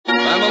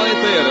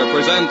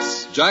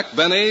presents Jack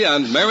Benny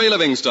and Mary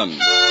Livingston.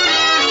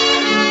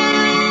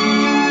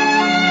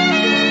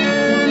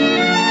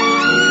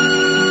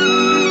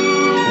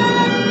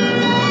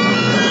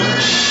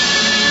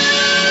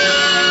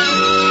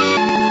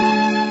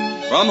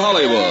 From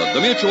Hollywood,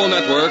 the Mutual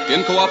Network,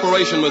 in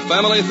cooperation with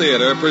Family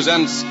Theater,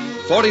 presents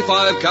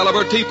 45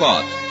 Calibre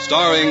Teapot,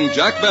 starring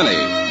Jack Benny.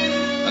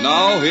 And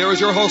now, here is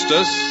your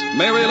hostess,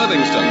 Mary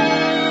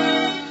Livingston.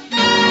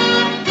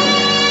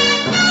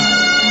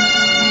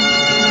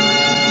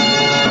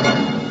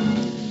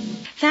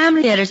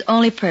 Family Theater's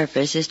only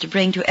purpose is to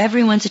bring to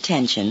everyone's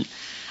attention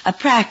a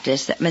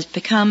practice that must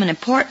become an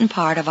important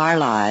part of our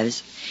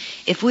lives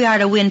if we are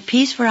to win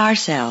peace for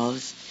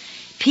ourselves,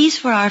 peace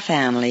for our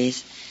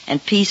families,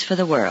 and peace for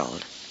the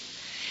world.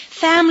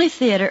 Family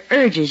Theater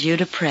urges you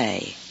to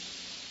pray.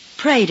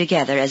 Pray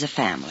together as a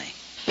family.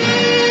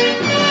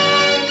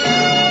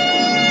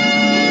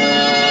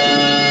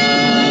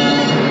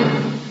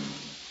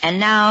 And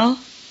now,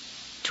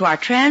 to our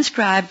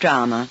transcribed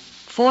drama,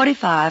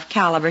 45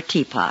 Calibre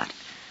Teapot,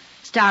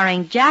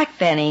 starring Jack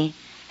Benny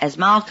as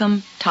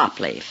Malcolm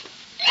Topleaf.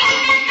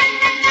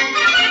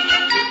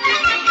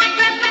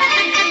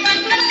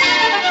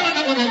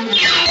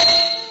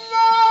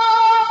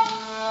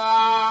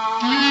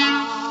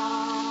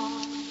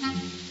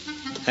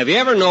 Have you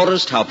ever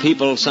noticed how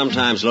people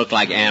sometimes look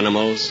like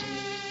animals?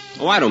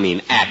 Oh, I don't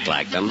mean act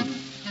like them.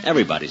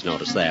 Everybody's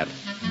noticed that.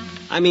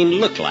 I mean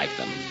look like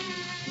them.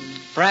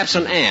 Perhaps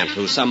an aunt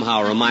who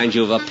somehow reminds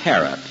you of a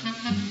parrot,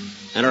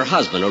 and her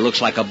husband who looks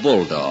like a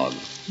bulldog,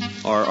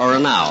 or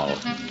an owl.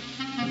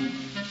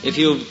 If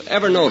you've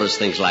ever noticed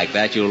things like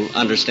that, you'll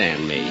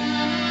understand me.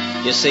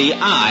 You see,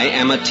 I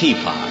am a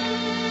teapot.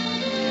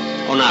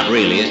 Oh, not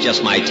really, it's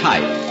just my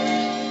type.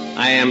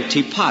 I am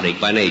teapotic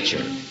by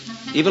nature.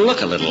 Even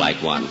look a little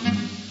like one.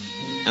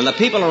 And the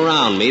people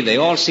around me, they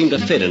all seem to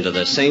fit into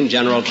the same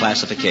general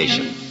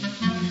classification.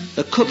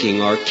 The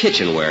cooking or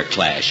kitchenware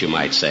class, you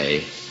might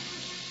say.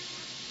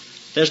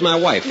 There's my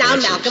wife, Now,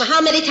 Malcolm,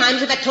 how many times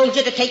have I told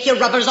you to take your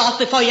rubbers off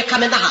before you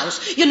come in the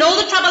house? You know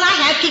the trouble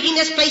I have keeping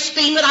this place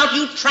clean without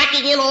you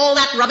tracking in all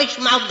that rubbish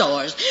from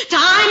outdoors.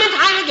 Time and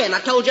time again I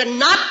told you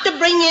not to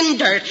bring in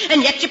dirt,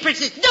 and yet you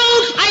persist.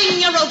 Don't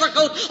hang your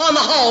overcoat on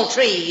the hall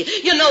tree.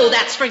 You know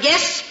that's for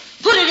guests.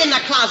 Put it in the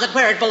closet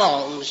where it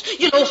belongs.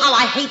 You know how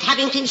I hate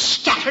having things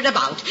scattered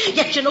about.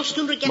 Yet you no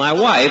sooner get... My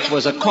wife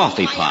was a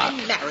coffee pot.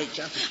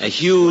 A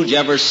huge,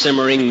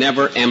 ever-simmering,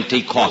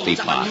 never-empty coffee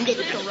pot.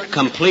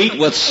 Complete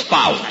with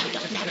spout.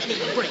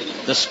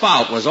 The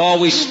spout was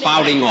always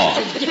spouting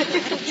off.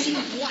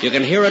 You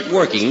can hear it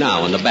working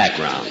now in the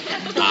background.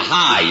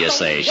 Aha, you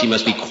say. She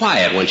must be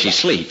quiet when she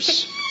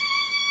sleeps.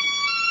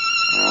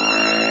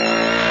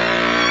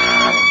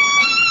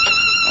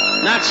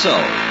 Not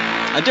so.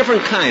 A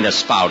different kind of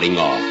spouting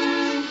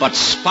off, but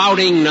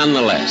spouting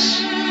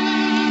nonetheless.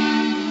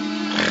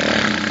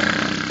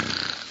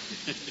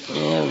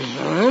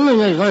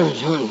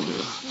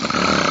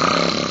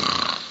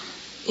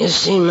 You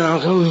see,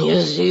 Malcolm,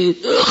 you see...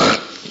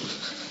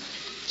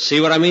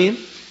 See what I mean?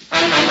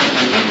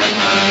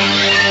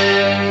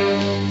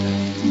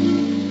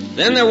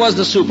 Then there was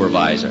the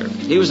supervisor.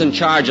 He was in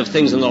charge of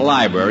things in the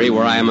library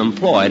where I am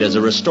employed as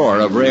a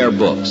restorer of rare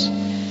books.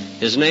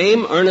 His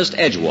name, Ernest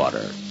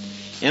Edgewater.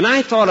 And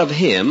I thought of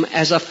him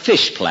as a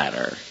fish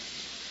platter.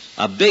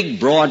 A big,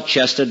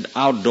 broad-chested,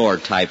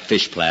 outdoor-type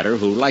fish platter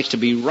who likes to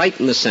be right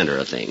in the center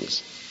of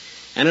things.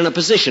 And in a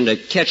position to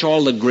catch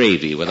all the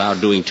gravy without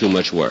doing too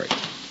much work.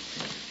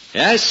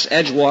 Yes,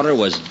 Edgewater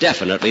was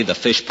definitely the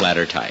fish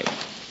platter type.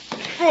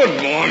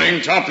 Good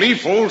morning,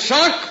 Topleaf, old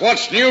sock.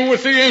 What's new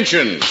with the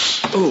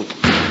ancients? Ooh.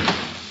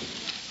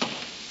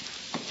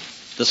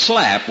 The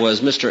slap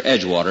was Mr.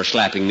 Edgewater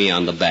slapping me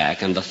on the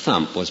back, and the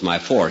thump was my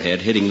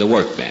forehead hitting the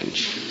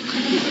workbench.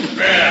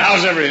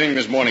 How's everything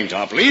this morning,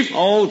 Topleaf?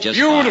 Oh, just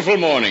beautiful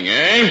fine. Morning,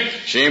 eh?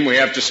 Shame we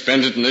have to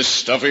spend it in this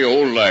stuffy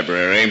old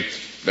library.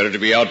 Better to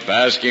be out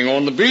basking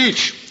on the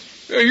beach.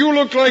 You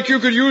look like you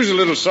could use a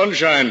little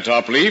sunshine,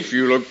 Topleaf.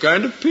 You look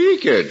kind of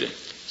peaked.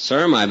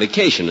 Sir, my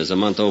vacation is a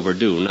month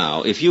overdue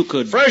now. If you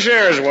could... Fresh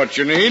air is what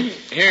you need.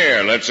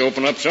 Here, let's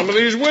open up some of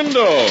these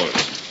windows.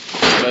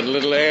 Let a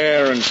little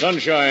air and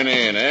sunshine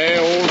in, eh,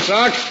 old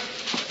sock?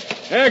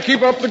 Yeah,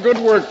 keep up the good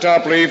work,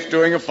 Topleaf.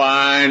 Doing a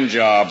fine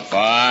job,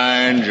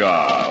 fine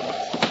job.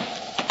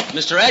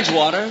 Mr.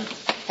 Edgewater?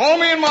 Call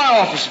me in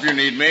my office if you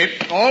need me.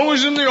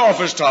 Always in the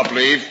office,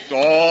 Topleaf.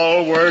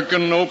 All work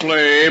and no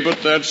play,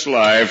 but that's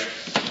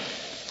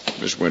life.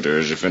 Miss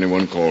Winters, if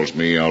anyone calls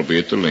me, I'll be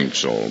at the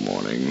links all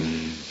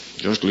morning.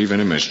 Just leave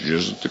any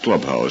messages at the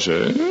clubhouse,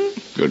 eh?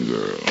 Good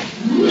girl.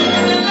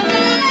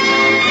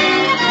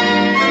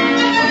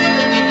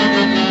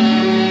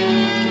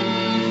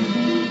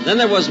 Then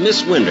there was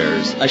Miss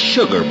Winters, a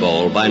sugar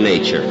bowl by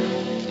nature.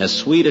 As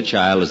sweet a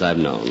child as I've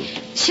known.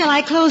 Shall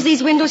I close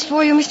these windows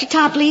for you, Mr.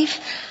 Topleaf?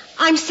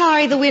 I'm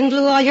sorry the wind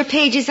blew all your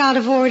pages out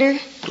of order.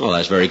 Oh,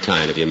 that's very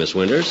kind of you, Miss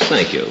Winters.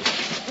 Thank you.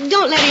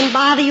 Don't let him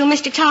bother you,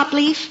 Mr.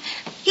 Topleaf.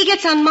 He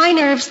gets on my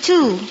nerves,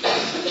 too.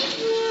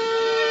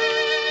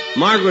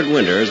 Margaret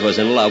Winters was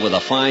in love with a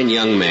fine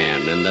young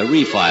man in the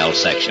refile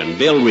section,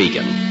 Bill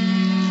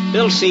Regan.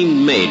 Bill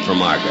seemed made for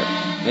Margaret.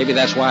 Maybe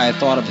that's why I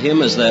thought of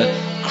him as the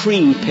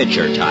cream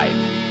pitcher type,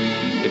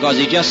 because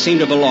he just seemed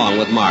to belong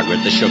with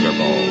Margaret, the sugar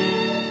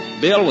bowl.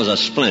 Bill was a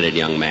splendid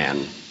young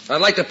man.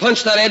 I'd like to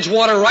punch that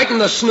Edgewater right in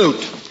the snoot.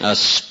 A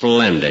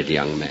splendid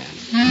young man.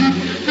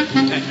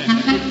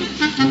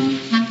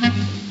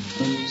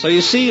 So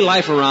you see,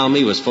 life around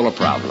me was full of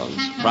problems.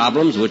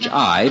 Problems which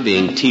I,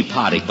 being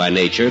teapotic by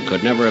nature,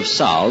 could never have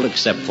solved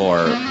except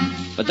for...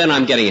 But then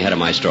I'm getting ahead of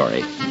my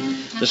story.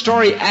 The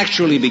story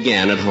actually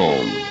began at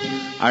home.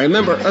 I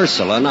remember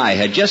Ursula and I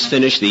had just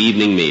finished the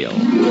evening meal.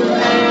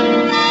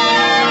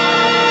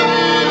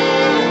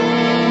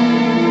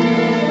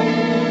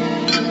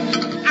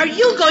 Are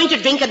you going to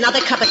drink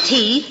another cup of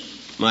tea?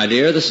 My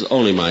dear, this is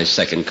only my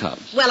second cup.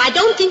 Well, I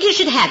don't think you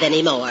should have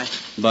any more.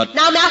 But...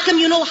 Now, Malcolm,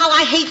 you know how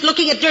I hate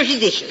looking at dirty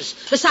dishes.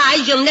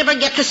 Besides, you'll never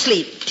get to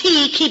sleep.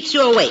 Tea keeps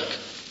you awake.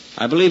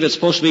 I believe it's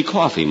supposed to be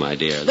coffee, my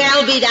dear.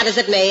 Well, be that as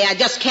it may, I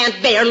just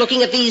can't bear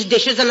looking at these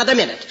dishes another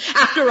minute.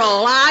 After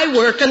all, I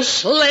work and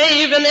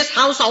slave in this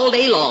house all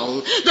day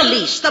long.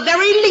 The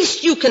very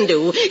least you can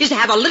do is to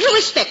have a little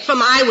respect for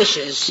my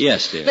wishes.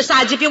 Yes, dear.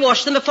 Besides, if you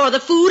wash them before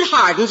the food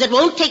hardens, it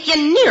won't take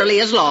you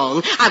nearly as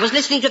long. I was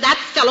listening to that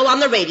fellow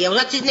on the radio.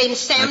 That's his name,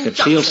 Sam I could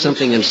Johnson. feel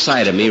something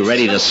inside of me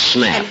ready to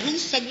snap. And he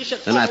said you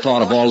should... Then I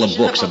thought of all the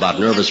books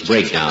about nervous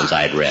breakdowns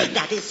I'd read.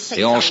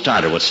 They all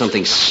started with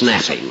something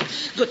snapping.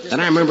 Then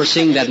I remember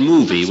seeing that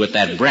movie with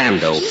that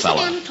Brando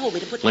fella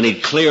when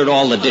he'd cleared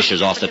all the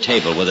dishes off the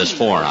table with his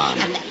forearm.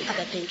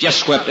 Just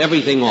swept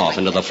everything off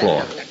into the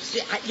floor.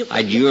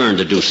 I'd yearned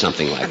to do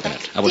something like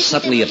that. I was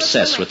suddenly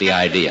obsessed with the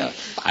idea.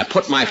 I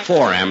put my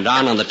forearm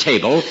down on the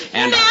table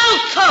and...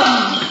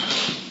 Malcolm!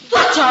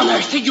 What on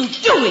earth are you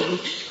doing?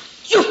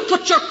 You've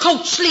put your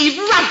coat sleeve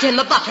right in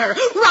the butter.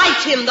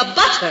 Right in the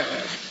butter.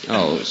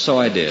 Oh, so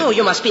I did. Oh,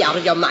 you must be out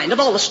of your mind of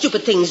all the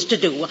stupid things to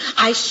do.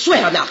 I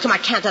swear, Malcolm, I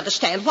can't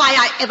understand why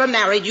I ever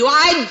married you.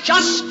 I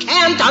just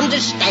can't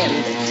understand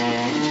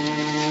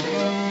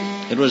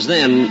it. It was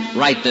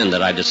right then,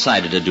 that I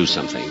decided to do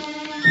something.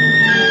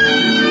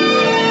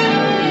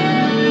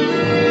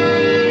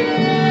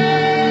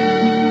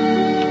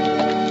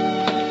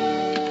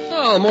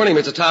 Oh, morning,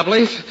 Mr.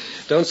 Topleaf.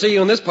 Don't see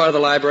you in this part of the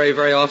library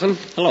very often.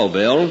 Hello,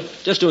 Bill.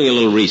 Just doing a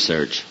little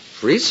research.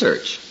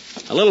 Research?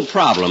 A little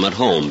problem at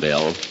home,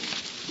 Bill.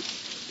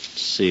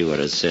 Let's see what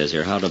it says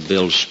here. How to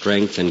build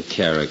strength and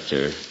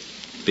character.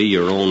 Be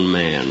your own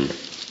man.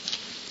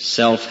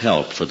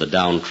 Self-help for the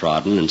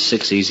downtrodden and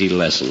 6 easy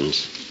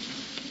lessons.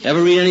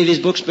 Ever read any of these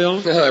books, Bill?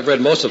 I've read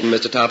most of them,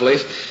 Mr.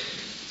 Topleaf.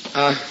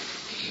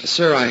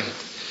 Sir,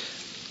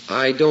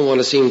 I don't want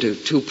to seem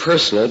too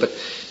personal, but,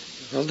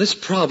 well, this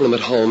problem at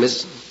home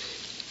is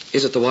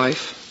it the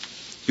wife?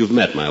 You've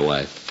met my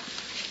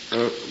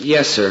wife.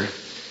 Yes, sir.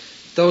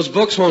 Those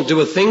books won't do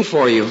a thing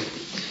for you.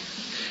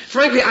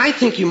 Frankly, I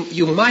think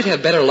you might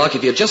have better luck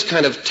if you just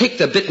kind of take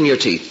the bit in your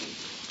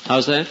teeth.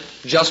 How's that?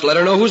 Just let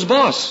her know who's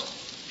boss.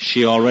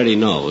 She already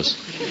knows.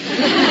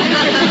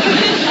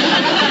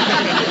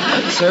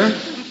 Sir?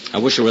 I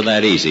wish it were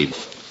that easy.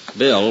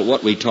 Bill,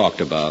 what we talked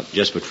about,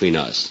 just between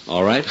us,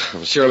 all right?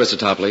 Sure, Mr.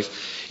 Topleaf.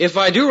 If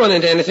I do run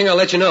into anything, I'll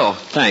let you know.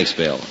 Thanks,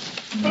 Bill.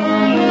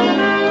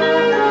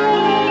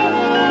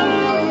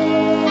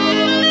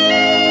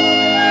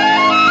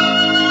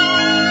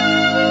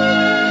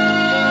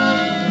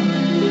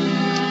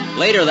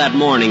 Later that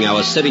morning, I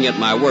was sitting at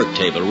my work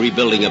table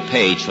rebuilding a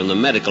page from the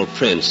medical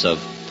prints of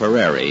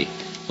Prairie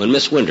when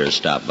Miss Winters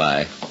stopped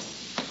by.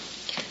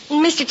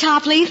 Mr.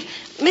 Topleaf,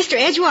 Mr.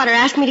 Edgewater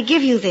asked me to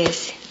give you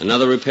this.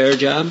 Another repair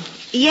job?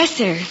 Yes,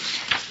 sir.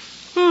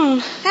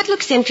 That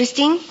looks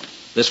interesting.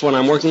 This one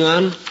I'm working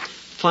on?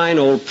 Fine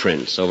old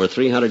prints, over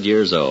 300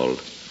 years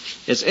old.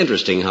 It's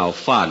interesting how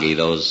foggy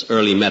those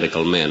early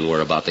medical men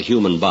were about the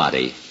human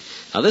body.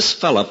 Now, this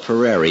fella,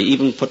 Prairie,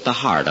 even put the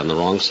heart on the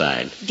wrong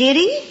side. Did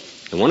he?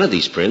 In one of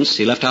these prints,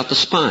 he left out the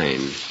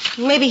spine.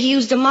 Maybe he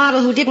used a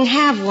model who didn't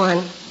have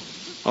one.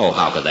 Oh,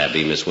 how could that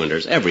be, Miss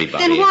Winters?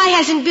 Everybody... Then why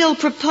hasn't Bill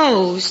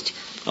proposed?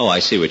 Oh, I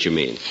see what you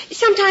mean.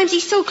 Sometimes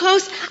he's so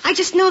close, I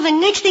just know the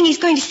next thing he's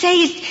going to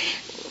say is...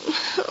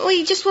 Oh,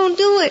 he just won't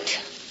do it.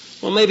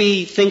 Well, maybe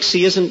he thinks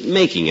he isn't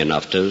making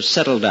enough to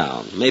settle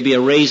down. Maybe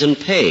a raise in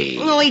pay.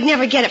 Oh, he'd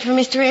never get it from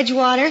Mr.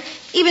 Edgewater,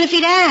 even if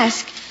he'd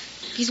ask.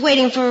 If he's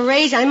waiting for a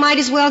raise, I might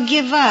as well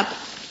give up.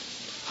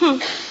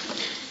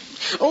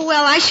 Oh,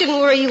 well, I shouldn't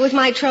worry you with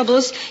my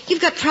troubles.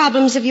 You've got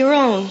problems of your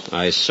own.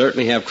 I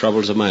certainly have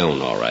troubles of my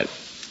own, all right.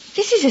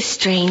 This is a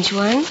strange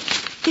one.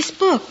 This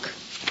book.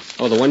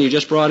 Oh, the one you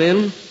just brought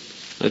in?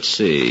 Let's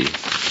see.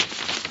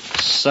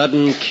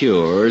 Sudden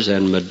cures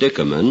and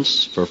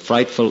medicaments for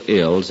frightful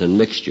ills and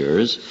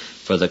mixtures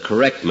for the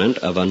correctment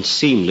of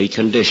unseemly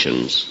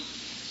conditions.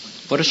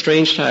 What a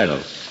strange title.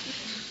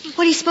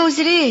 What do you suppose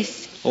it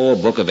is? Oh, a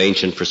book of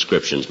ancient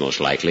prescriptions, most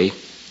likely.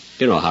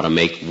 You know how to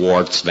make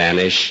warts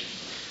vanish.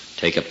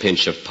 Take a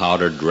pinch of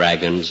powdered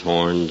dragon's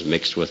horns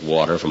mixed with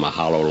water from a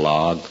hollow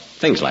log.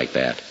 Things like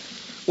that.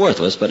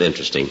 Worthless, but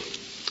interesting.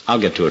 I'll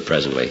get to it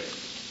presently.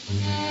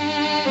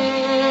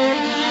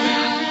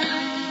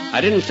 I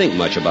didn't think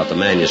much about the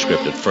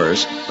manuscript at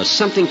first, but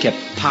something kept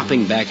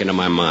popping back into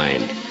my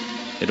mind.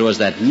 It was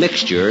that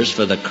mixtures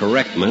for the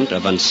correctment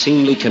of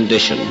unseemly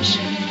conditions.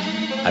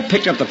 I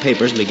picked up the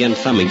papers and began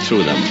thumbing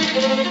through them.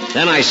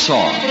 Then I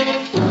saw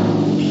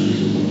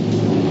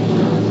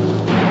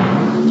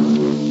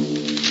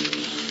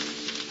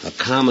a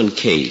common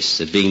case,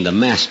 it being the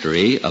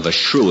mastery of a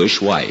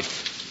shrewish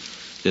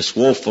wife. This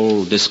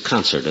woeful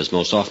disconcert is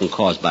most often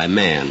caused by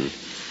man,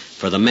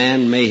 for the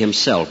man may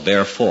himself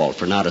bear fault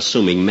for not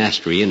assuming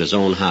mastery in his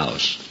own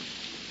house.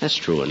 That's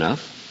true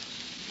enough.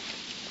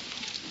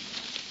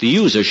 The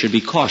user should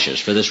be cautious,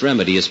 for this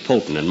remedy is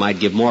potent and might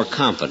give more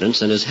confidence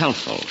than is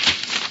helpful.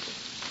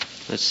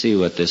 Let's see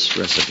what this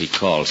recipe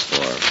calls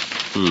for.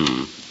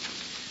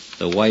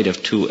 The white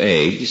of 2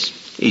 eggs,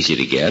 easy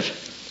to get.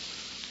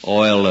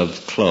 Oil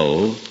of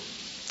clove,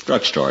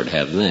 drugstore'd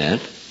have that.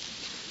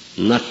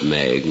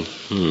 Nutmeg,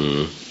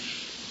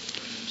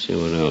 See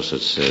what else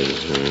it says.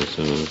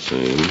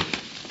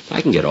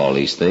 I can get all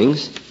these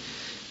things.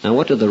 Now,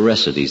 what do the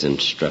rest of these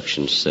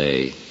instructions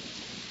say?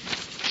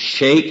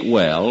 Shake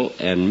well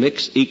and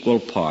mix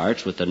equal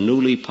parts with the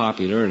newly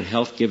popular and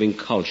health-giving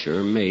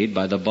culture made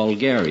by the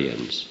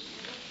Bulgarians.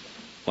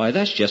 Why,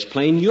 that's just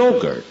plain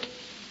yogurt.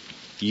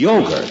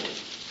 Yogurt.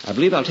 I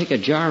believe I'll take a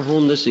jar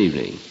home this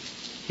evening.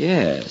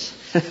 Yes.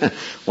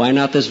 Why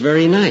not this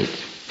very night?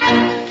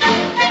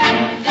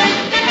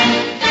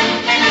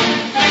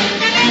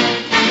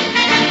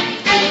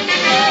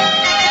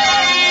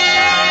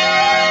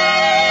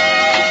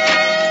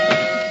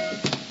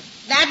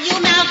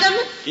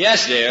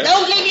 Yes, dear.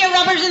 Don't leave your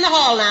rubbers in the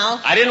hall now.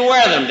 I didn't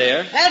wear them,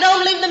 dear. Well,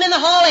 don't leave them in the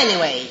hall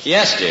anyway.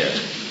 Yes, dear.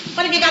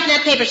 What have you got in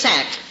that paper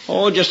sack?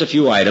 Oh, just a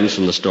few items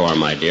from the store,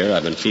 my dear.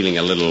 I've been feeling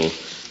a little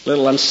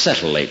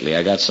unsettled lately.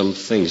 I got some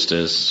things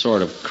to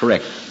sort of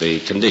correct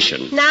the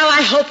condition. Now,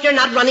 I hope you're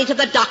not running to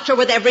the doctor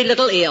with every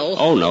little ill.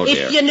 Oh, no,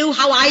 dear. If you knew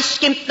how I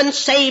skimp and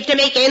save to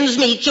make ends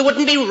meet, you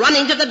wouldn't be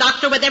running to the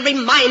doctor with every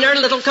minor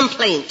little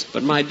complaint.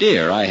 But, my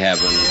dear, I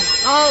haven't...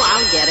 Oh,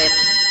 I'll get it.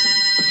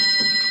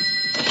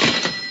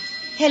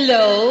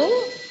 Hello?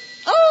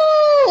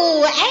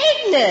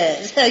 Oh,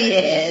 Agnes. Oh,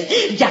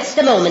 yes. Just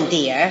a moment,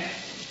 dear.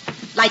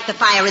 Light the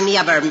fire in the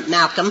oven,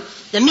 Malcolm.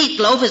 The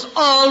meatloaf is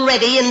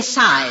already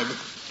inside.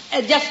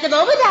 Just a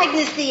moment,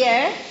 Agnes,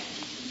 dear.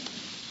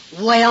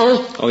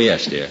 Well? Oh,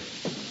 yes, dear.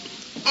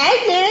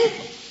 Agnes?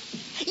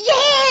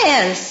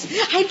 Yes.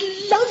 I'd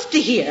love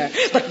to hear.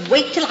 But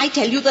wait till I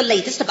tell you the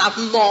latest about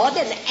Maud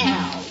and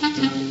Al.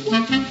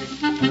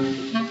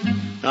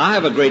 I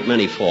have a great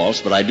many faults,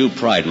 but I do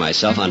pride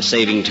myself on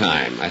saving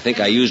time. I think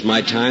I used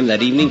my time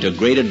that evening to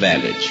great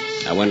advantage.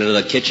 I went into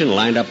the kitchen,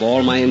 lined up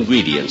all my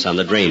ingredients on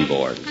the drain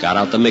board, got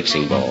out the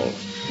mixing bowl.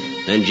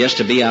 Then, just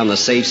to be on the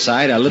safe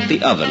side, I lit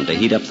the oven to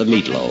heat up the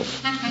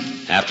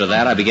meatloaf. After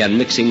that, I began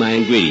mixing my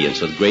ingredients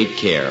with great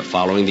care,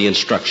 following the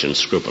instructions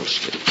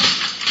scrupulously.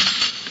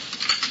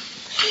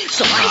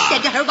 So I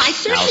said to her, why,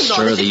 certainly, now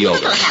stir the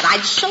yogurt.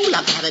 I'd so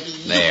love to have a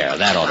yogurt. There,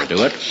 that ought to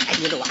do it. And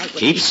you know,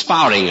 keep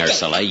spouting,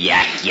 Ursula.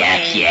 Yak,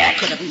 yak,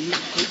 yak.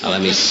 Now,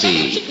 let me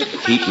see.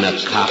 Heat in a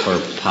copper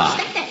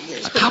pot.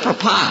 A copper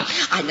pot?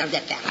 I know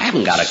that. I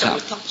haven't got a cup.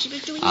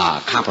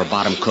 Copper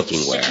bottom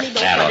cookingware.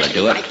 That ought to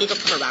do it.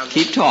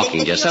 Keep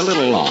talking just a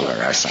little longer,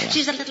 Ursula.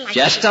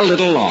 Just a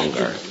little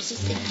longer.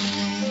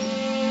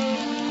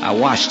 I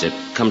watched it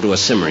come to a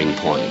simmering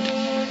point.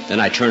 Then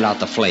I turned out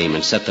the flame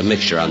and set the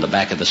mixture on the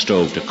back of the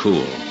stove to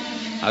cool.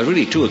 I was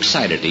really too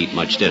excited to eat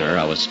much dinner.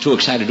 I was too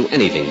excited to do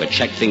anything but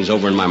check things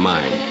over in my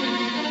mind.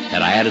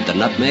 Had I added the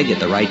nutmeg at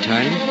the right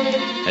time?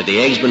 Had the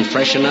eggs been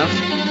fresh enough?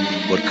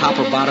 Would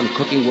copper-bottom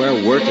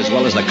cookingware work as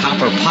well as the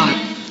copper pot?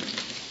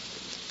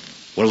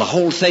 Will the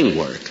whole thing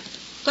work?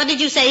 What did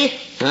you say?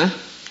 Huh?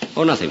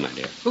 Oh, nothing, my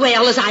dear.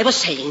 Well, as I was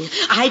saying,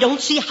 I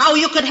don't see how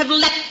you could have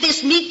let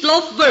this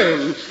meatloaf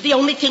burn. The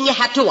only thing you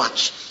had to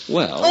watch.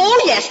 Well...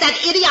 Oh, yes, that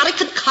idiotic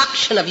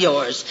concoction of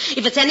yours.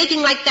 If it's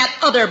anything like that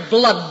other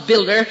blood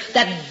builder,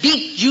 that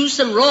beet juice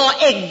and raw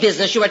egg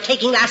business you were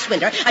taking last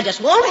winter, I just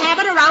won't have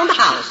it around the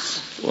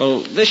house.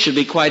 Well, this should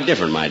be quite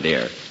different, my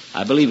dear.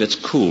 I believe it's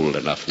cooled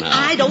enough now.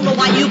 I don't know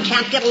why you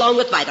can't get along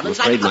with vitamins.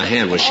 I'm afraid my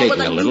hand was shaking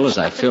a little as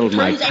I filled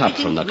my cup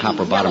from the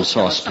copper-bottom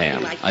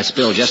saucepan. I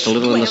spilled just a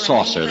little in the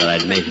saucer that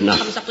I'd made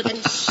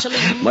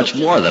enough. Much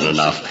more than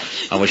enough.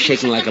 I was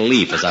shaking like a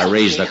leaf as I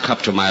raised the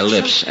cup to my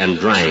lips and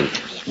drank.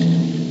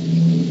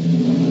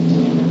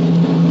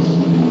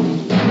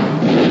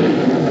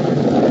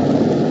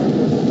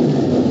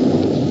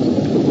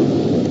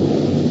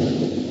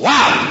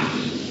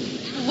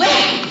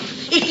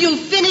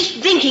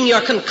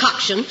 Your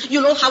concoction,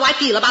 you know how I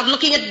feel about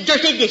looking at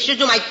dirty dishes.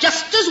 You might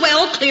just as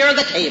well clear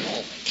the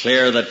table.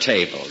 Clear the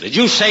table? Did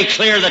you say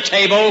clear the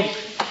table?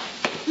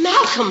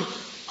 Malcolm,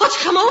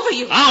 what's come over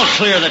you? I'll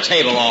clear the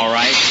table, all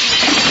right.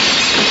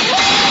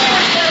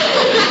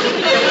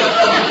 You've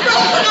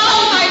broken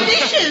all my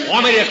dishes.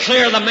 Want me to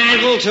clear the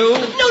mantel, too?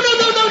 No.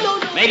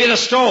 Maybe the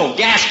stove,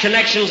 gas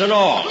connections and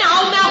all.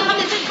 Now, Malcolm,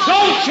 is it...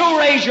 Don't you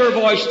raise your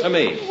voice to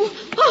me.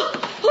 Oh,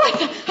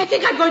 I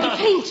think I'm going to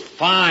faint.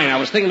 Fine. I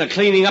was thinking of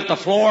cleaning up the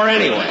floor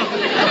anyway.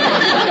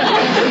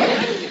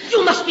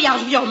 You must be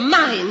out of your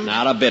mind.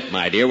 Not a bit,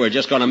 my dear. We're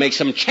just going to make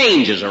some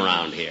changes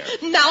around here.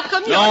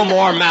 Malcolm, No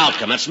more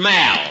Malcolm. It's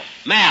Mal.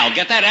 Mal,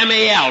 get that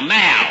M-A-L,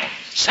 Mal.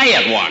 Say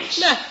it once.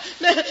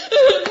 That'll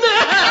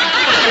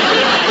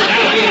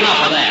be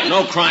enough of that.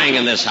 No crying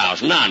in this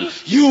house. None.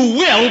 You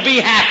will be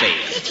happy.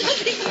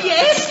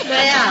 Yes,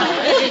 Mal.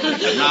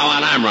 From now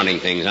on, I'm running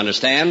things,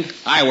 understand?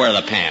 I wear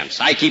the pants.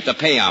 I keep the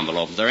pay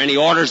envelope. If there are any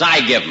orders,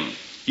 I give them.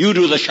 You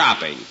do the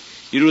shopping.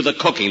 You do the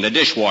cooking, the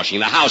dishwashing,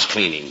 the house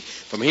cleaning.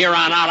 From here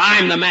on out,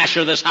 I'm the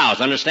master of this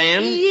house,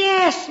 understand?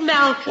 Yes,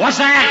 Malcolm. What's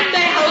that?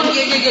 Mal.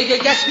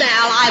 Yes, Mal,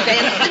 I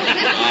bet.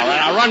 All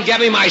right, I'll run get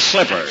me my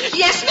slippers.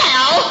 Yes,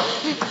 Mal.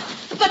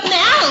 But,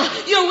 Mal,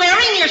 you're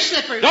wearing your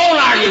slippers. Don't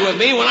argue with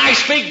me. When I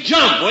speak,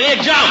 jump, will you?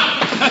 Jump.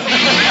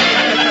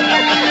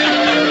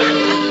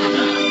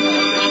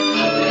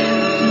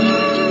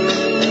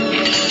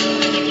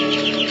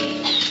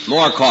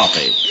 More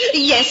coffee.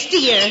 Yes,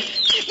 dear.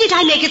 Did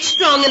I make it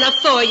strong enough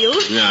for you?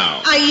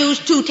 No. I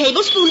used 2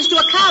 tablespoons to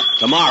a cup.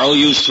 Tomorrow,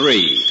 use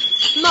 3.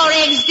 More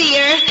eggs,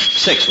 dear.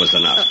 6 was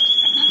enough.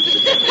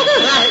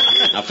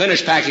 Now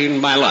finish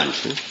packing my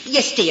lunch.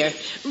 Yes, dear.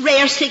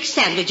 Rare 6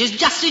 sandwiches,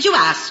 just as you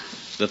asked.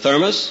 The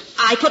thermos?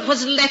 I put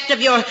what's left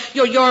of your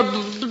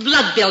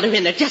blood builder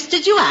in it, just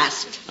as you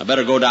asked. I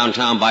better go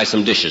downtown, buy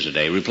some dishes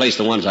today. Replace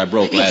the ones I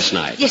broke last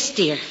night. Yes,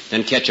 dear.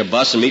 Then catch a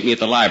bus and meet me at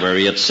the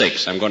library at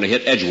 6. I'm going to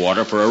hit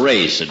Edgewater for a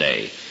raise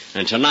today.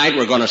 And tonight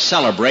we're going to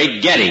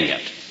celebrate getting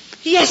it.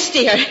 Yes,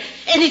 dear.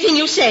 Anything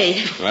you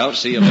say. Well,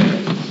 see you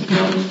later.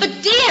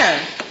 But, dear,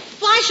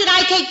 why should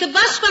I take the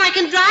bus when I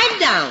can drive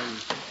down?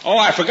 Oh,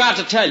 I forgot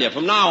to tell you.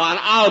 From now on,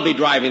 I'll be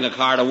driving the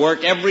car to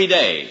work every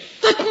day.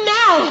 But,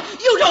 Mal,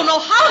 you don't know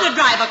how to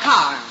drive a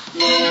car.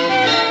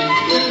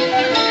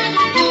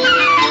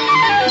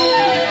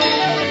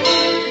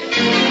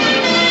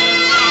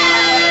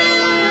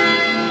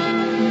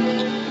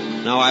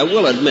 Now, I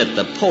will admit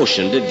the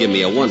potion did give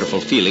me a wonderful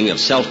feeling of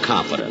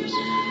self-confidence,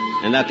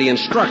 and that the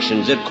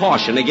instructions did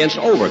caution against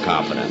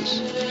overconfidence.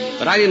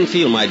 But I didn't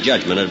feel my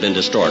judgment had been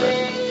distorted.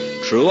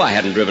 True, I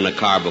hadn't driven a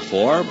car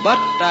before, but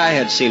I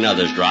had seen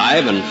others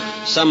drive, and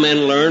some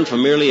men learn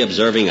from merely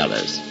observing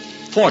others.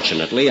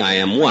 Fortunately, I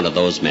am one of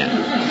those men.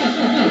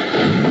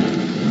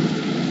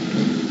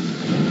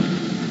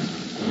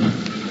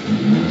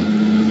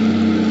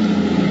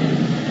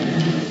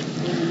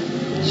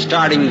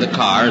 Starting the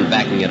car and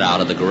backing it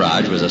out of the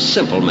garage was a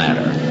simple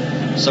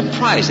matter.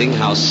 Surprising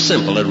how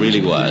simple it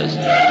really was.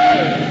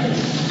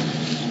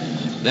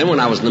 Then when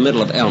I was in the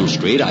middle of Elm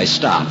Street, I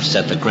stopped,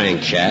 set the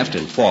crankshaft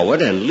in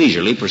forward, and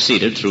leisurely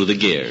proceeded through the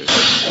gears.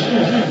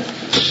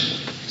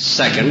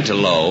 Second to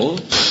low,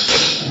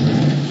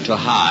 to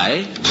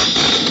high,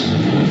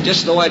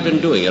 just though I'd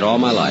been doing it all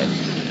my life.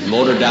 And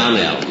motored down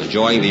Elm,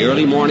 enjoying the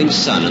early morning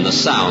sun and the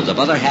sounds of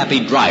other happy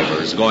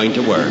drivers going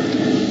to work.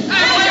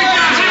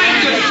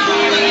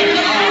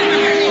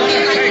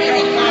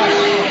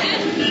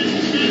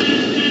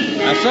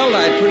 I felt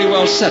I'd pretty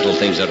well settled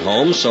things at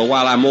home, so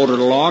while I motored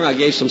along, I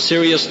gave some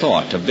serious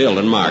thought to Bill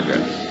and Margaret.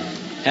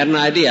 Had an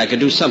idea I could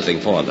do something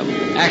for them.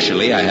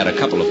 Actually, I had a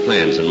couple of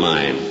plans in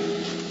mind.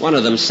 One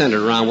of them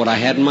centered around what I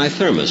had in my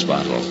thermos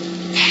bottle.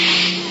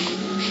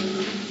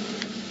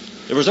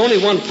 There was only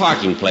one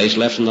parking place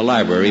left in the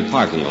library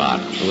parking lot.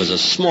 There was a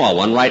small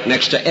one right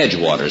next to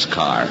Edgewater's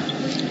car.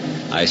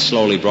 I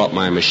slowly brought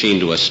my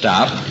machine to a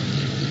stop.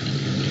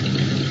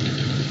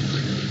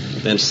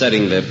 Then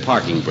setting the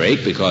parking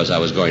brake because I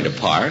was going to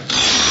park,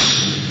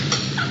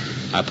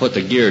 I put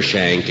the gear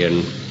shank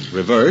in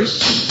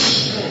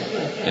reverse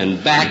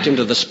and backed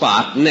into the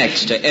spot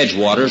next to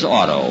Edgewater's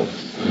auto.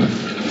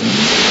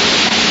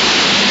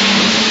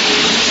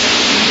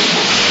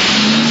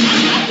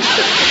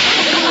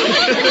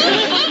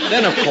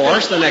 Then, of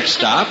course, the next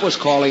stop was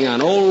calling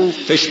on old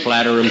Fish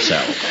Platter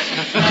himself.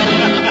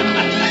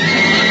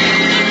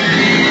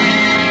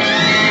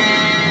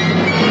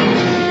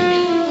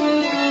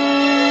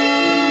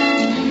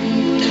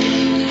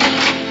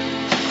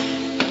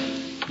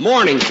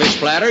 Morning, Fish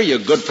Platter, you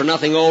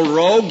good-for-nothing old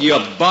rogue, you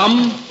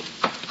bum.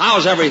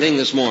 How's everything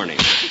this morning?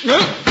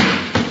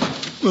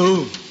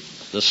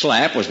 The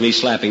slap was me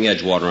slapping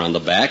Edgewater on the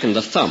back, and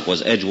the thump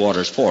was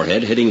Edgewater's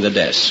forehead hitting the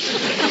desk.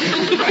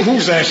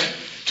 Who's that?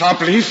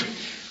 Topleaf?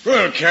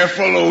 Well,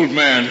 careful, old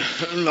man.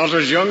 Not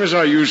as young as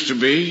I used to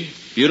be.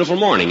 Beautiful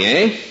morning,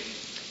 eh?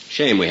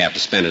 Shame we have to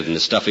spend it in the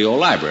stuffy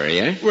old library,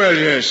 eh? Well,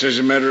 yes, as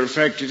a matter of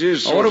fact, it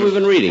is. Oh, what have we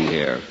been reading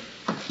here?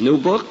 New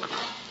book?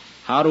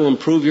 How to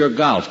Improve Your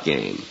Golf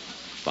Game.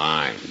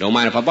 Fine. Don't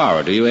mind if I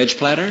borrow, do you, Edge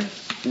Platter?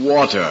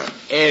 Water.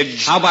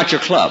 Edge. How about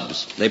your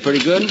clubs? They pretty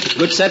good?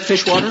 Good set,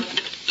 Fishwater?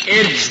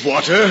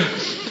 Edgewater?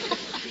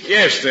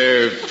 Yes,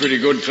 they're pretty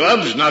good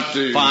clubs, not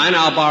the... Fine,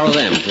 I'll borrow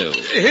them, too.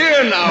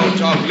 Here now,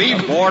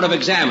 Topleaf. The Board of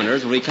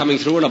Examiners will be coming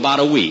through in about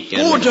a week.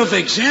 Board of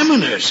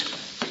Examiners?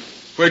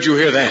 Where'd you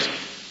hear that?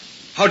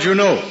 How'd you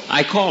know?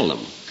 I called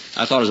them.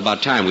 I thought it was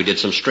about time we did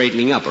some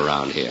straightening up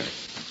around here.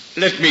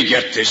 Let me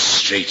get this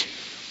straight.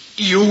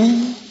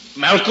 You,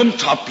 Malcolm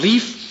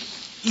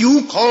Topleaf,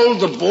 You called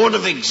the Board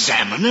of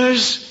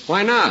Examiners?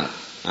 Why not?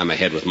 I'm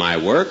ahead with my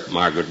work.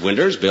 Margaret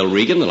Winters, Bill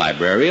Regan, the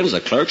librarians, the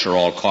clerks are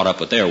all caught up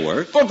with their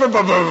work.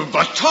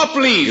 But Top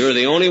Leaf... You're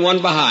the only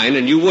one behind,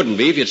 and you wouldn't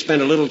be if you'd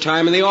spent a little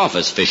time in the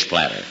office, fish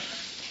platter.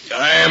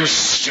 I am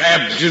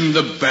stabbed in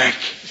the back.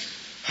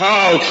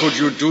 How could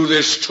you do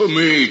this to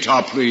me,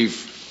 Top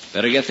Leaf?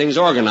 Better get things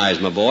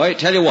organized, my boy.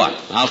 Tell you what,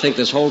 I'll think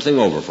this whole thing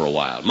over for a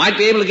while. Might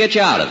be able to get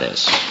you out of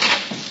this.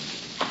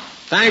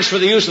 Thanks for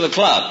the use of the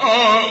club.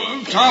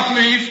 Oh, Top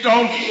Leaf,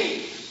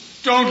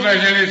 don't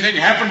let anything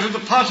happen to the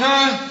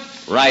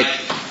putter. Right.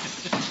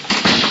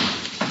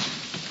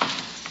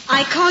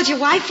 I called your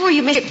wife for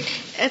you,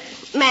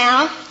 Mr.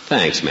 Mal.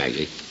 Thanks,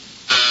 Maggie.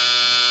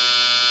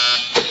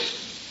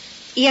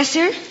 Yes,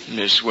 sir?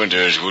 Miss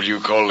Winters, will you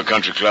call the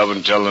country club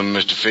and tell them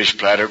Mr. Fish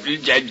Platter,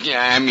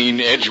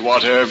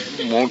 Edgewater,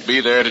 won't be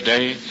there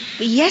today?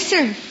 Yes,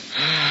 sir.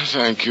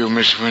 Thank you,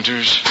 Miss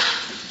Winters.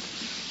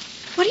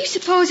 What do you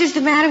suppose is the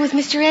matter with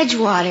Mr.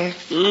 Edgewater?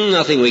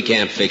 Nothing we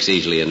can't fix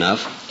easily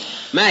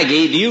enough.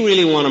 Maggie, do you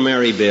really want to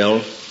marry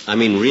Bill? I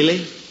mean,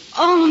 really?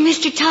 Oh,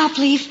 Mr.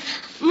 Topleaf,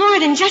 more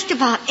than just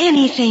about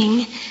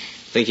anything.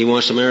 Think he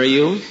wants to marry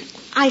you?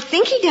 I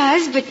think he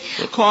does, but...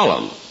 Well, call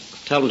him.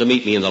 Tell him to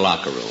meet me in the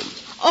locker room.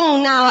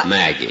 Oh, now...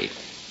 Maggie.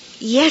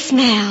 Yes,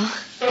 Mal.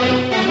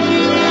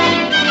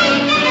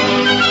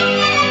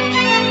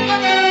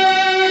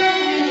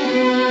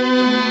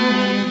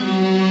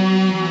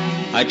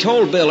 I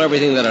told Bill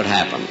everything that had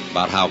happened,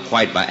 about how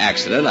quite by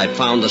accident I'd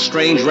found the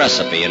strange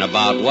recipe and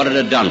about what it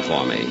had done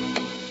for me.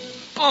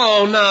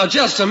 Oh, now,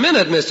 just a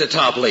minute, Mr.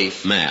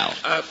 Topleaf. Mal.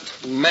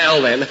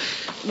 Mal, then.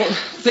 Well,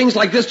 things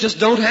like this just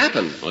don't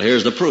happen. Well,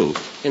 here's the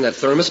proof. In that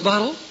thermos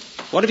bottle?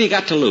 What have you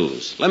got to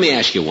lose? Let me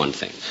ask you one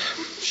thing.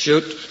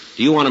 Shoot.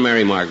 Do you want to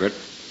marry Margaret?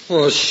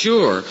 Well,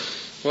 sure.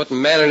 What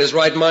man in his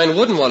right mind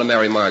wouldn't want to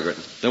marry Margaret?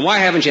 Then why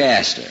haven't you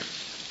asked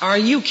her? Are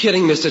you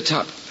kidding,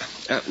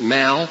 Mr.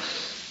 Mal?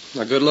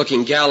 A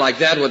good-looking gal like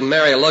that wouldn't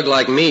marry a lug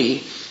like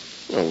me.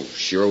 Oh,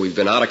 sure, we've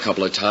been out a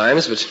couple of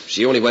times, but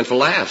she only went for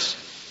laughs.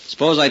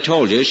 Suppose I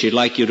told you she'd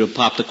like you to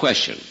pop the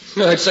question.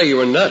 I'd say you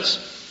were nuts.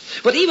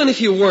 But even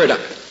if you weren't,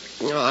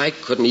 I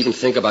couldn't even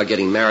think about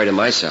getting married in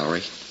my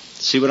salary.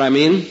 See what I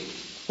mean?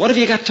 What have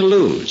you got to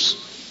lose?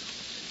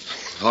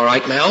 All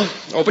right, Mal,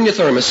 open your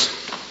thermos.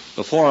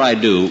 Before I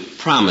do,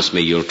 promise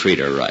me you'll treat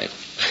her right.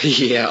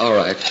 Yeah, all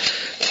right.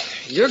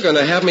 You're going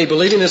to have me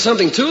believing there's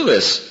something to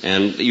this.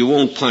 And you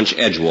won't punch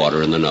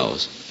Edgewater in the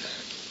nose.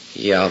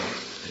 Yeah,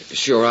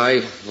 sure,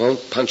 I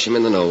won't punch him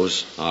in the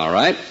nose. All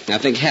right. I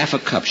think half a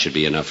cup should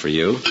be enough for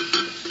you.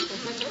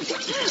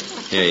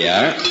 Here you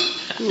are.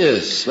 Yeah,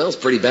 it smells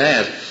pretty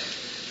bad.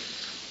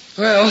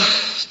 Well,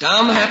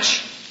 down the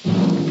hatch.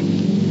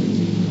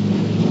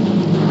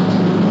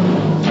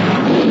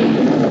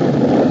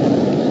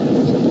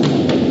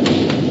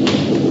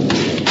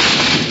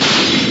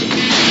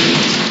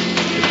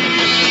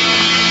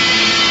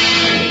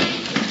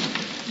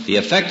 The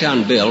effect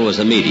on Bill was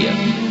immediate.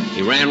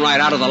 He ran right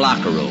out of the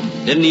locker room.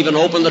 Didn't even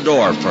open the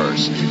door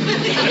first.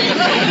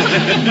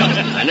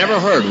 I never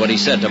heard what he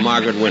said to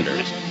Margaret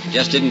Winters.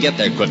 Just didn't get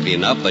there quickly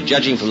enough, but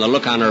judging from the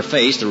look on her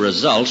face, the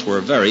results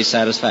were very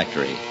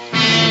satisfactory.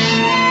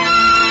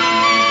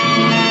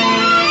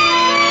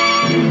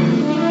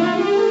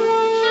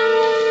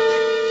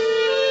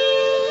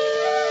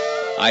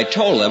 I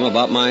told them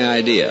about my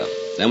idea.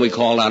 Then we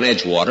called on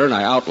Edgewater, and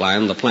I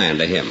outlined the plan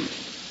to him.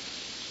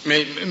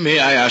 May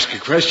I ask a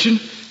question?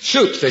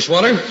 Shoot,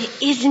 Fishwater.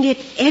 Isn't it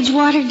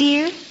Edgewater,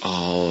 dear?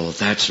 Oh,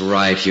 that's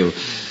right, you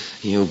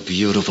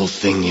beautiful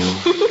thing, you.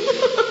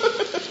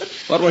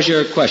 What was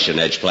your question,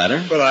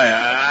 Edgeplatter? Well,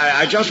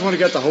 I just want to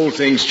get the whole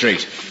thing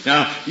straight.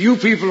 Now, you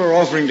people are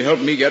offering to help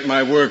me get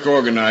my work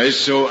organized,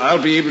 so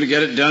I'll be able to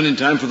get it done in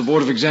time for the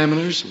Board of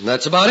Examiners?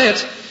 That's about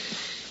it.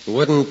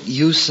 Wouldn't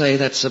you say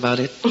that's about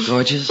it,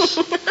 gorgeous?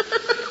 Oh,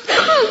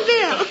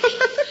 Bill.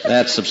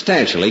 That's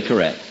substantially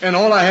correct. And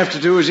all I have to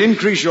do is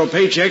increase your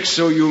paychecks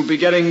so you'll be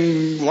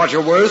getting what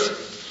you're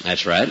worth?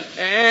 That's right.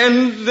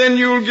 And then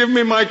you'll give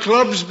me my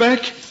clubs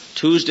back?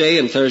 Tuesday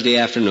and Thursday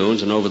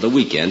afternoons and over the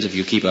weekends if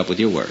you keep up with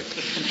your work.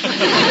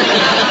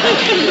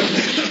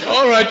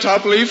 All right,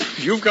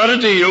 Topleaf, you've got a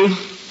deal.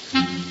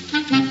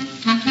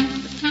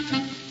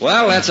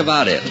 Well, that's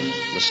about it.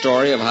 The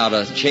story of how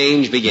the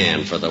change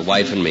began for the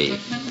wife and me,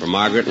 for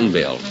Margaret and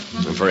Bill,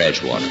 and for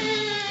Edgewater.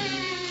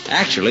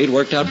 Actually, it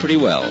worked out pretty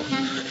well.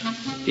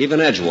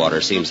 Even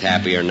Edgewater seems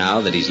happier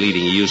now that he's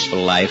leading a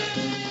useful life.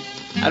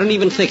 I don't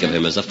even think of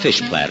him as a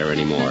fish platter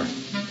anymore.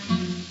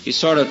 He's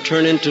sort of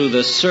turned into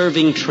the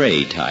serving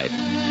tray type.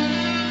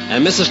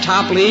 And Mrs.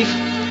 Topleaf,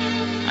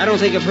 I don't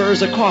think of her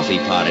as a coffee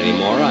pot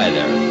anymore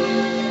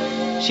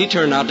either. She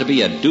turned out to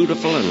be a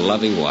dutiful and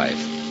loving wife.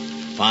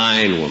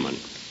 Fine woman.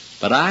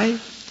 But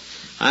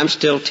I'm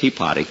still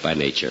teapotic by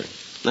nature.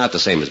 Not the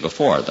same as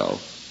before, though.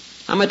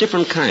 I'm a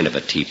different kind of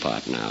a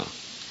teapot now.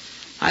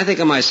 I think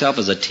of myself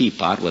as a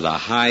teapot with a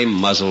high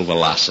muzzle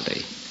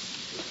velocity.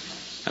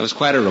 That was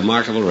quite a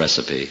remarkable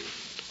recipe.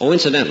 Oh,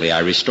 incidentally, I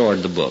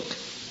restored the book.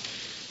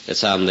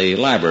 It's on the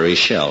library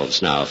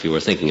shelves now if you were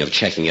thinking of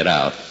checking it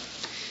out.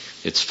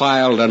 It's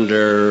filed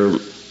under...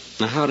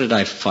 Now, how did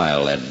I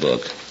file that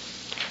book?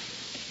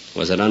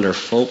 Was it under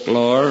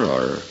folklore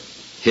or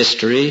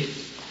history?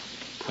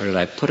 Or did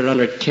I put it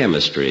under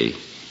chemistry?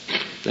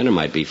 Then it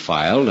might be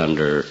filed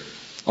under...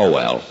 Oh,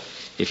 well,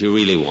 if you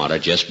really want to,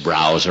 just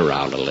browse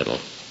around a little.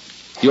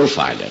 You'll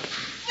find it.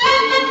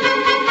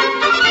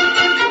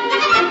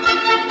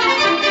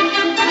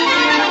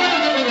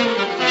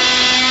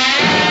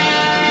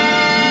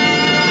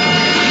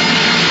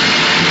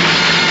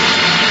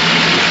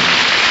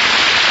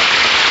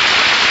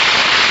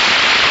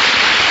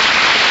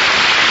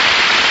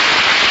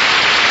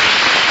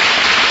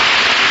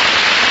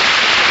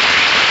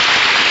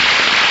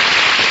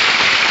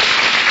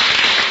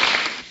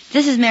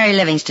 This is Mary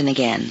Livingston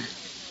again.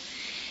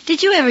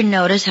 Did you ever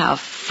notice how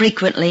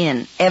frequently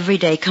in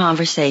everyday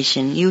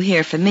conversation you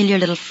hear familiar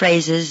little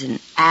phrases and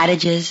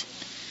adages?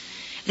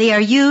 They are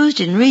used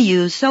and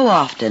reused so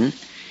often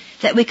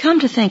that we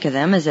come to think of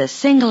them as a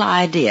single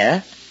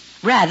idea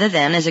rather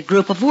than as a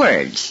group of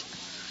words.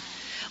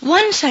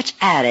 One such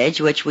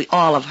adage, which we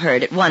all have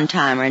heard at one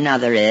time or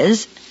another,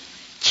 is,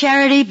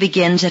 charity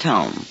begins at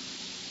home.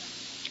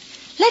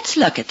 Let's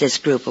look at this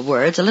group of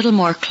words a little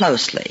more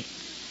closely.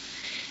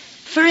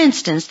 For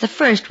instance, the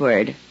first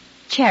word,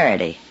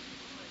 charity.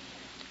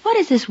 What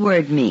does this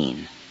word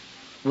mean?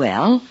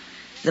 Well,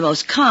 the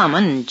most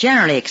common and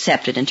generally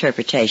accepted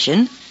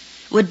interpretation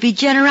would be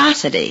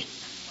generosity.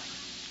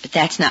 But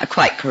that's not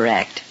quite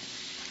correct.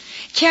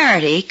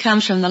 Charity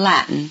comes from the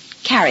Latin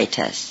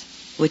caritas,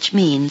 which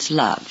means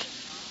love.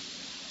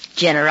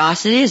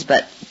 Generosity is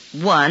but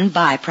one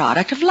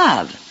byproduct of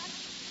love.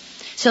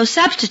 So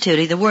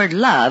substituting the word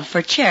love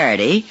for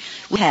charity,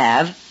 we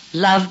have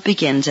love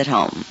begins at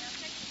home.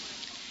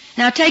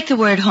 Now take the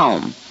word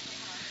home.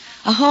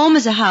 A home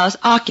is a house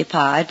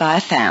occupied by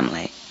a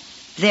family.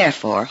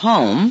 Therefore,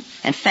 home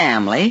and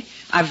family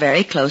are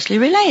very closely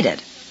related.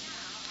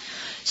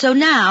 So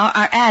now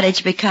our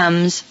adage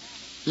becomes,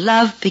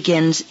 love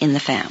begins in the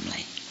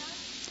family.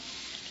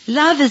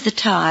 Love is the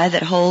tie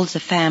that holds the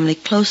family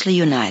closely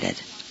united.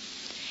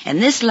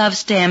 And this love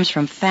stems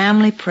from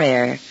family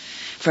prayer,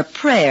 for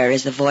prayer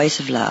is the voice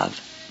of love.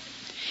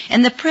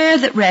 And the prayer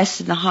that rests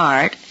in the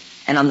heart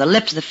and on the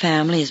lips of the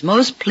family is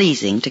most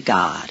pleasing to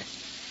God.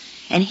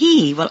 And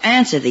He will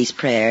answer these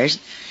prayers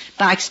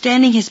by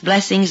extending His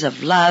blessings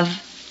of love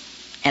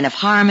and of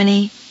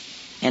harmony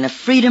and of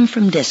freedom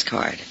from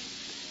discord.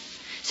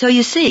 So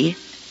you see,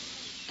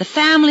 the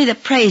family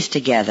that prays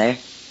together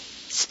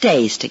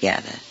stays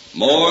together.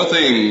 More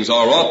things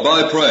are wrought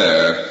by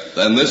prayer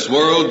than this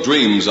world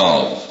dreams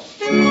of.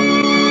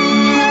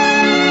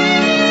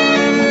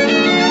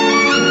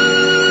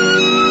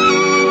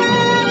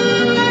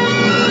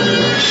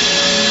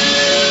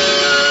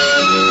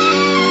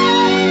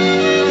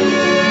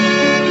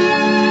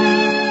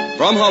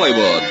 From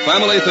Hollywood,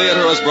 Family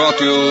Theater has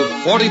brought you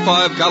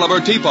 45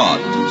 Calibre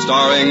Teapot,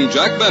 starring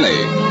Jack Benny.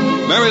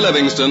 Mary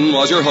Livingston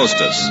was your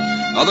hostess.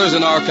 Others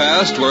in our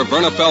cast were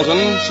Verna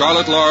Felton,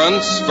 Charlotte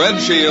Lawrence, Fred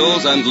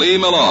Shields, and Lee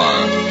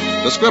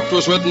Millar. The script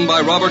was written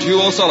by Robert Hugh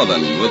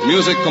O'Sullivan, with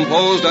music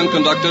composed and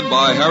conducted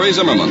by Harry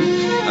Zimmerman,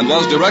 and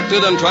was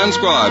directed and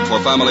transcribed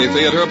for Family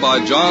Theater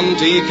by John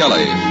T.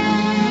 Kelly.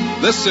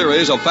 This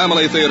series of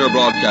Family Theater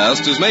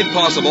broadcasts is made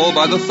possible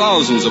by the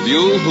thousands of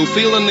you who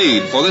feel the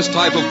need for this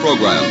type of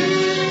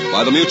program,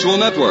 by the Mutual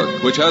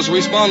Network, which has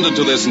responded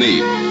to this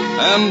need,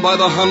 and by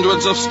the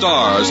hundreds of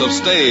stars of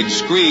stage,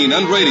 screen,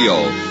 and radio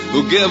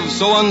who give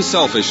so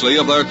unselfishly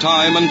of their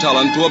time and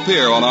talent to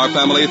appear on our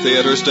Family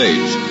Theater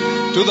stage.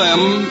 To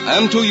them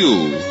and to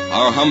you,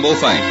 our humble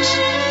thanks.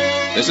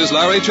 This is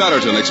Larry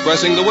Chatterton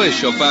expressing the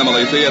wish of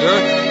Family Theater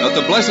that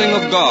the blessing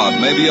of God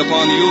may be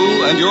upon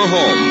you and your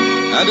home,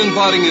 and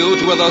inviting you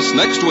to with us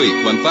next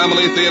week when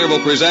Family Theater will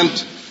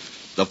present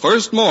The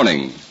First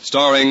Morning,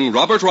 starring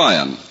Robert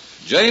Ryan.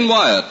 Jane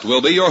Wyatt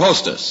will be your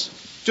hostess.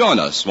 Join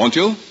us, won't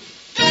you?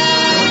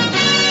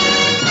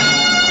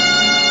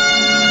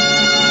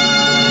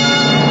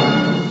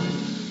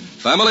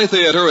 Family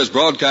Theater is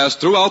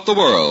broadcast throughout the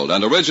world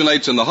and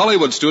originates in the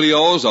Hollywood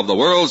studios of the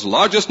world's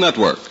largest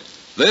network.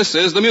 This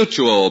is the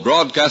Mutual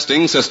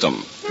Broadcasting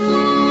System.